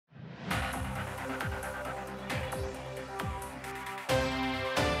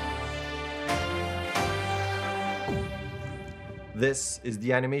This is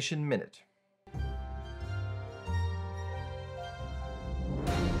the Animation Minute.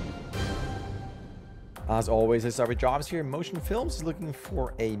 As always, let's start with jobs here. Motion Films is looking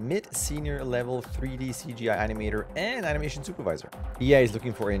for a mid-senior level 3D CGI animator and animation supervisor. EA is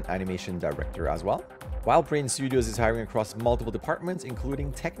looking for an animation director as well. WildBrain Studios is hiring across multiple departments,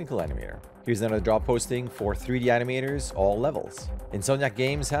 including technical animator. Here's another job posting for 3D animators, all levels. Insomniac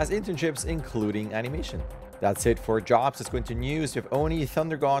Games has internships, including animation. That's it for jobs. Let's go into news. We have Oni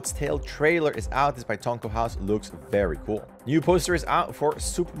Thunder God's Tale trailer is out. This is by Tonko Haas. Looks very cool. New poster is out for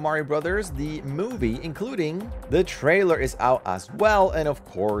Super Mario Brothers, the movie, including the trailer is out as well. And of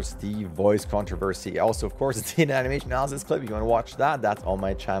course, the voice controversy. Also, of course, it's an animation analysis clip. If you want to watch that, that's on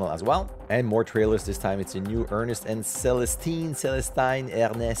my channel as well. And more trailers. This time it's a new Ernest and Celestine,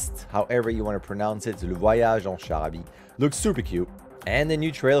 Ernest, however you want to pronounce it. Le Voyage en Charabie. Looks super cute. And the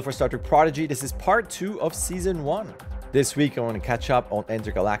new trailer for Star Trek Prodigy. This is part 2 of season 1. This week I want to catch up on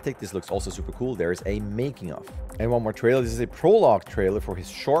Intergalactic. This looks also super cool. There is a making of. And one more trailer. This is a prologue trailer for his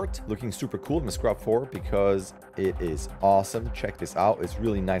short. Looking super cool. I'm going to scrub forward because it is awesome. Check this out. It's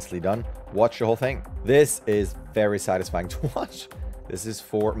really nicely done. Watch the whole thing. This is very satisfying to watch. This is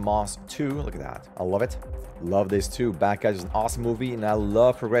for Moss 2. Look at that. I love it. Love this too. Bad Guys is an awesome movie and I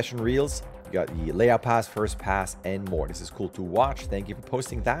love progression reels. You got the layout pass, first pass, and more. This is cool to watch. Thank you for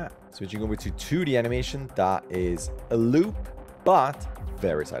posting that. Switching over to 2D animation. That is a loop, but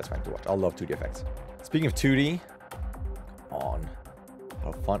very satisfying to watch. I love 2D effects. Speaking of 2D, on.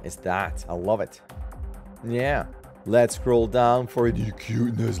 How fun is that? I love it. Yeah. Let's scroll down for the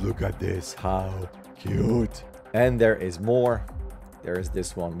cuteness. Look at this. How cute. And there is more. There is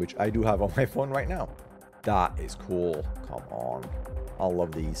this one, which I do have on my phone right now. That is cool. Come on. I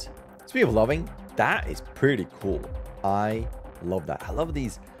love these. Speaking of loving, that is pretty cool. I love that. I love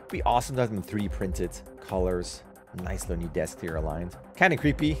these. It'd be awesome to have them 3D printed colors. Nice on your desk here aligned. Kind of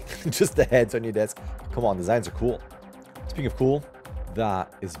creepy. Just the heads on your desk. Come on, designs are cool. Speaking of cool,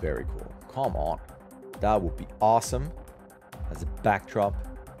 that is very cool. Come on. That would be awesome as a backdrop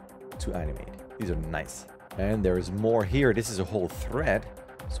to animate. These are nice. And there is more here. This is a whole thread.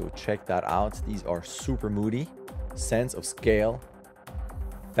 So check that out. These are super moody. Sense of scale.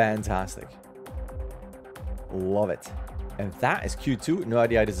 Fantastic. Love it. And that is cute too. No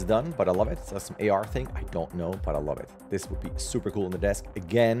idea how this is done, but I love it. That's some AR thing. I don't know, but I love it. This would be super cool on the desk.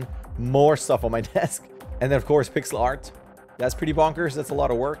 Again, more stuff on my desk. And then, of course, pixel art. That's pretty bonkers. That's a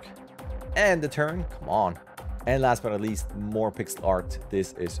lot of work. And the turn. Come on. And last but not least, more pixel art.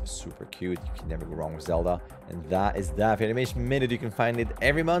 This is super cute. You can never go wrong with Zelda. And that is that for Animation Minute. You can find it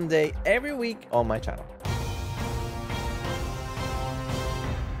every Monday, every week on my channel.